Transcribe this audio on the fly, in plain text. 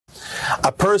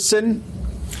A person,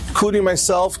 including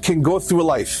myself, can go through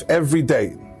life every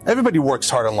day. Everybody works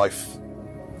hard in life.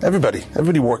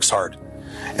 Everybody works hard.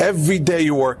 Every day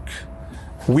you work,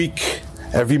 week,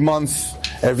 every month,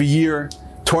 every year,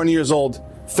 20 years old,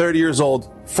 30 years old,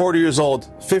 40 years old,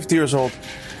 50 years old.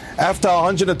 After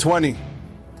 120,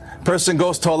 person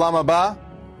goes to Olam Haba,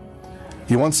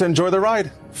 he wants to enjoy the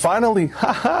ride. Finally,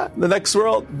 the next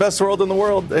world, best world in the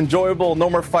world, enjoyable, no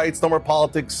more fights, no more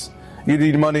politics. You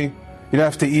need money, you don't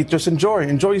have to eat, just enjoy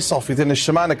yourself. Within the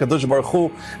Shema, the Kadosh Baruch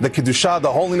Hu, the Kedusha,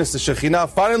 the holiness, the Shekhinah,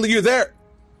 finally you're there.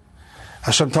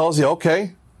 Hashem tells you,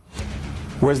 okay,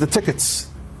 where's the tickets?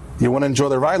 You want to enjoy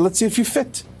the ride? Let's see if you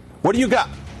fit. What do you got?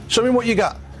 Show me what you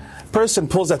got. Person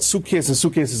pulls that suitcase and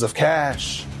suitcases of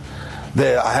cash.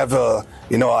 I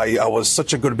was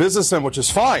such a good businessman, which is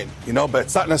fine, but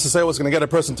it's not necessarily what's going to get a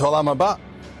person to Olam Haba.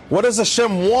 What does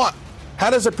Hashem want?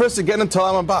 How does a person get into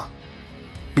Olam Haba?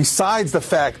 Besides the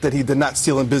fact that he did not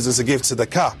steal in business and gave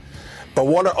tzedakah, but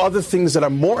what are other things that are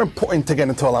more important to get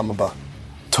into Olam Haba?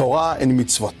 Torah and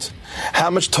mitzvot. How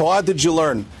much Torah did you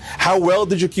learn? How well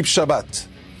did you keep Shabbat?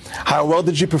 How well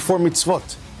did you perform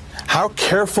mitzvot? How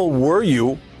careful were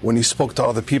you when you spoke to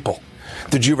other people?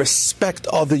 Did you respect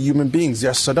other human beings?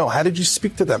 Yes or no? How did you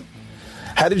speak to them?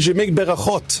 How did you make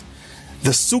berachot?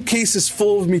 The suitcase is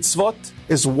full of mitzvot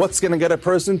is what's going to get a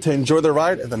person to enjoy the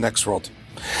ride in the next world.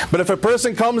 But if a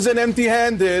person comes in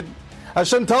empty-handed,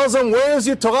 Hashem tells him, where is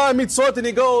your Torah and mitzvot? And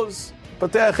he goes,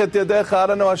 Patech et yadecha, I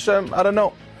don't know, Hashem, I don't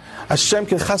know. Hashem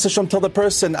can chas Hashem tell the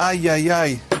person,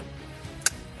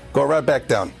 go right back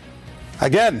down.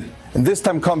 Again, and this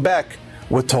time come back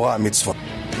with Torah and mitzvot.